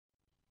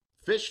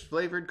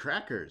Fish-flavored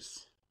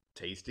crackers.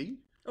 Tasty?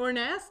 Or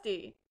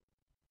nasty.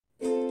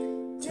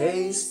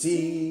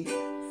 Tasty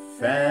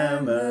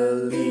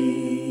family.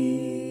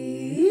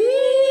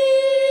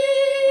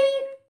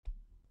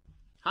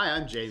 Hi,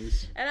 I'm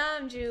James. And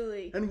I'm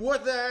Julie. And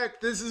what the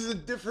heck? This is a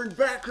different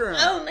background.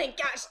 Oh my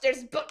gosh,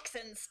 there's books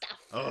and stuff.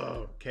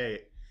 Okay.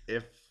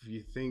 If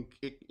you've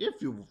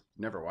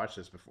never watched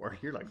this before,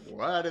 you're like,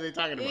 what are they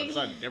talking about? It's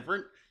not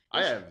different.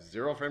 I have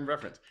zero frame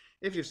reference.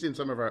 If you've seen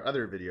some of our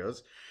other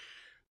videos,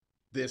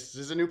 this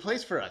is a new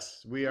place for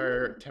us. We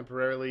are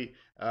temporarily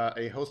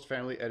a host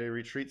family at a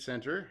retreat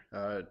center.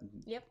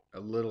 Yep. A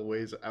little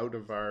ways out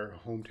of our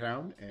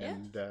hometown.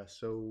 And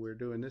so we're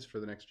doing this for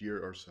the next year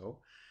or so.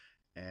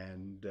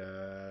 And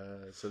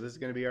so this is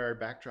going to be our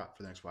backdrop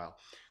for the next while.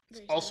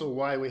 It's also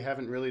why we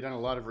haven't really done a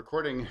lot of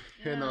recording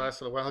in the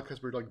last little while,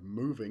 because we're like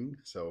moving.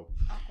 So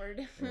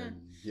awkward.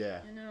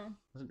 Yeah. I know.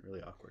 It wasn't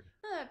really awkward.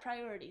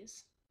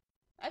 Priorities.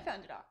 I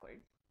found it awkward.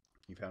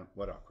 You found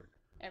what awkward?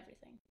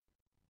 Everything.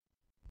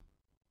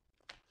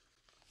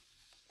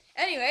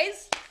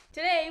 Anyways,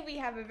 today we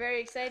have a very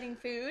exciting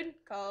food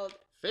called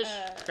Fish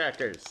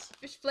crackers.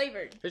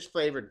 Fish-flavored.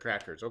 Fish-flavored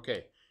crackers.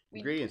 Okay.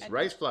 Ingredients: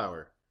 rice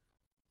flour,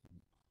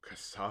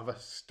 cassava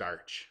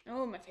starch.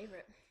 Oh, my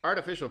favorite.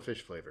 Artificial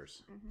fish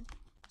flavors.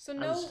 So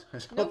I was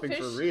hoping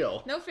for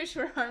real. No fish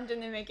were harmed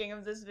in the making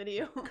of this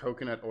video.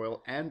 Coconut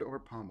oil and or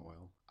palm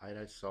oil,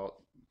 iodized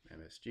salt,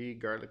 MSG,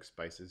 garlic,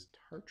 spices,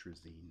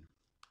 tartrazine.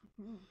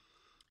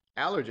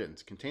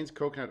 Allergens: contains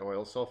coconut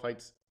oil,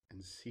 sulfites,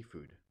 and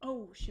seafood.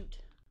 Oh, shoot.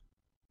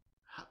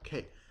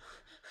 Okay.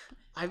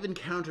 I've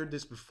encountered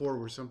this before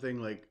where something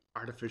like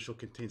artificial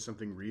contains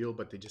something real,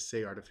 but they just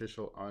say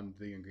artificial on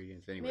the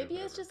ingredients anyway. Maybe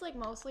it's just like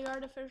mostly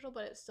artificial,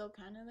 but it's still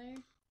kind of there.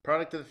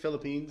 Product of the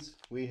Philippines.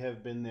 We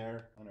have been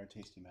there on our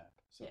tasty map,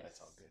 so that's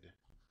all good.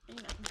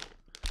 Amen.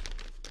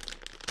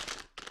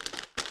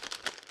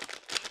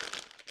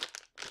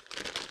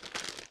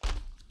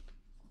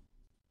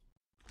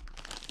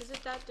 Is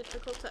it that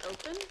difficult to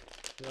open?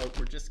 Well,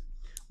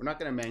 we're not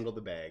gonna mangle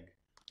the bag.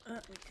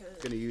 We could.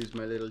 Gonna use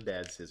my little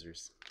dad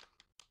scissors.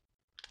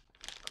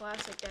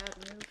 Classic dad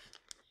move.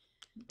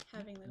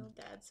 Having little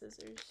dad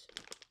scissors.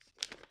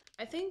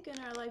 I think in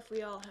our life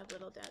we all have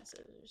little dad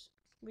scissors.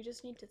 We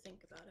just need to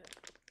think about it.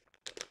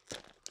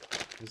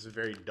 This is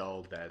very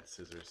dull dad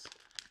scissors.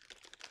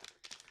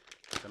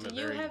 I'm Do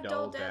you have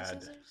dull dad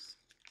scissors?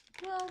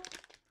 Well,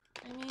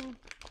 I mean,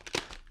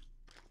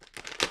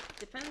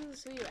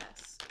 depends who you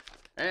ask.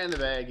 And the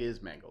bag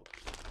is mangled.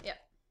 Yeah,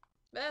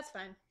 but that's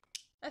fine.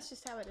 That's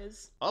just how it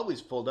is. Always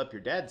fold up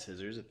your dad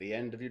scissors at the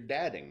end of your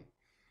dadding.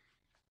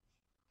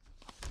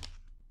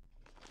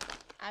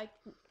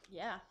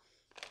 Yeah.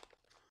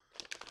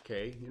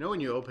 Okay, you know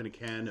when you open a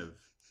can of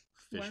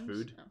fish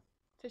food? Oh,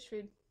 fish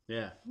food.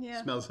 Yeah.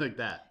 Yeah. Smells like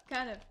that.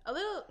 Kind of. A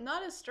little,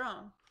 not as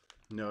strong.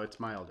 No, it's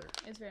milder.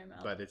 It's very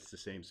mild. But it's the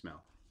same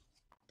smell.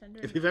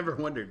 Tender. If you've ever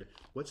wondered,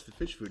 what's the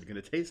fish food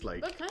going to taste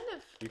like? But kind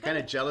of. You're kind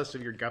of jealous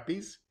of your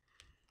guppies?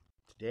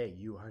 Today,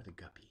 you are the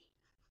guppy.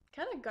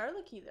 Kind of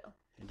garlicky, though.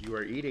 And you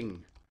are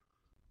eating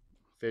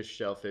fish,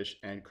 shellfish,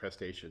 and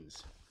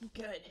crustaceans.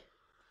 Good.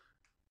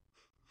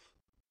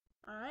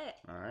 All right.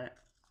 All right.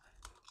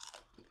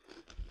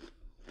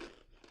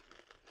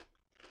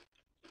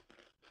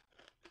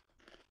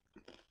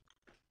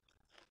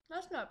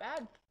 That's not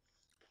bad.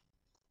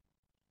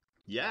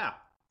 Yeah.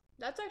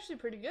 That's actually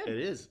pretty good. It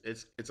is.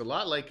 It's a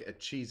lot like a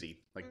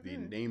cheesy, like the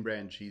name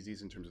brand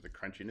cheesies in terms of the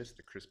crunchiness,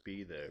 the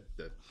crispy,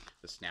 the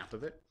snap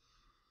of it.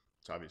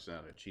 It's obviously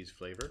not a cheese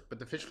flavor, but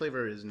the fish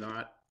flavor is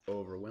not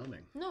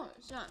overwhelming. No,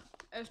 it's not.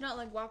 It's not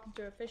like walking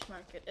through a fish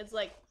market. It's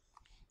like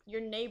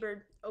your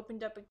neighbor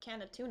opened up a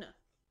can of tuna.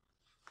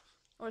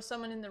 Or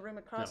someone in the room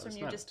across from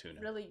you just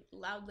really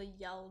loudly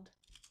yelled,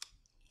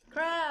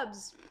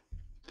 "Crabs!"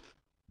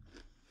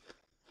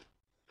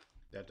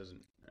 That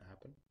doesn't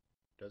happen,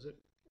 does it?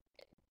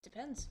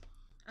 Depends.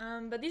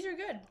 But these are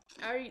good.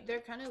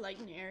 They're kind of light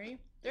and airy.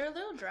 They're a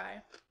little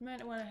dry. You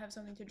might want to have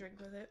something to drink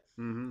with it.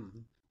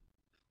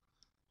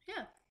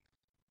 Yeah.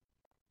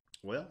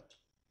 Well,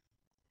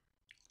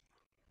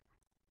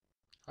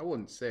 I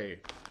wouldn't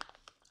say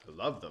I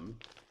love them.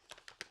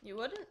 You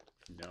wouldn't?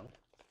 No.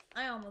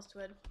 I almost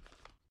would.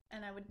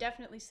 And I would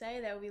definitely say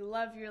that we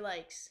love your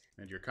likes.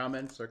 And your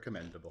comments are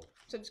commendable.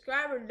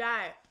 Subscribe or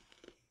die.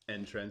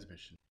 End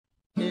transmission.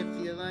 If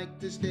you like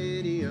this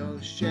video,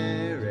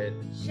 share it.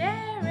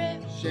 Share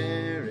it.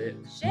 Share it.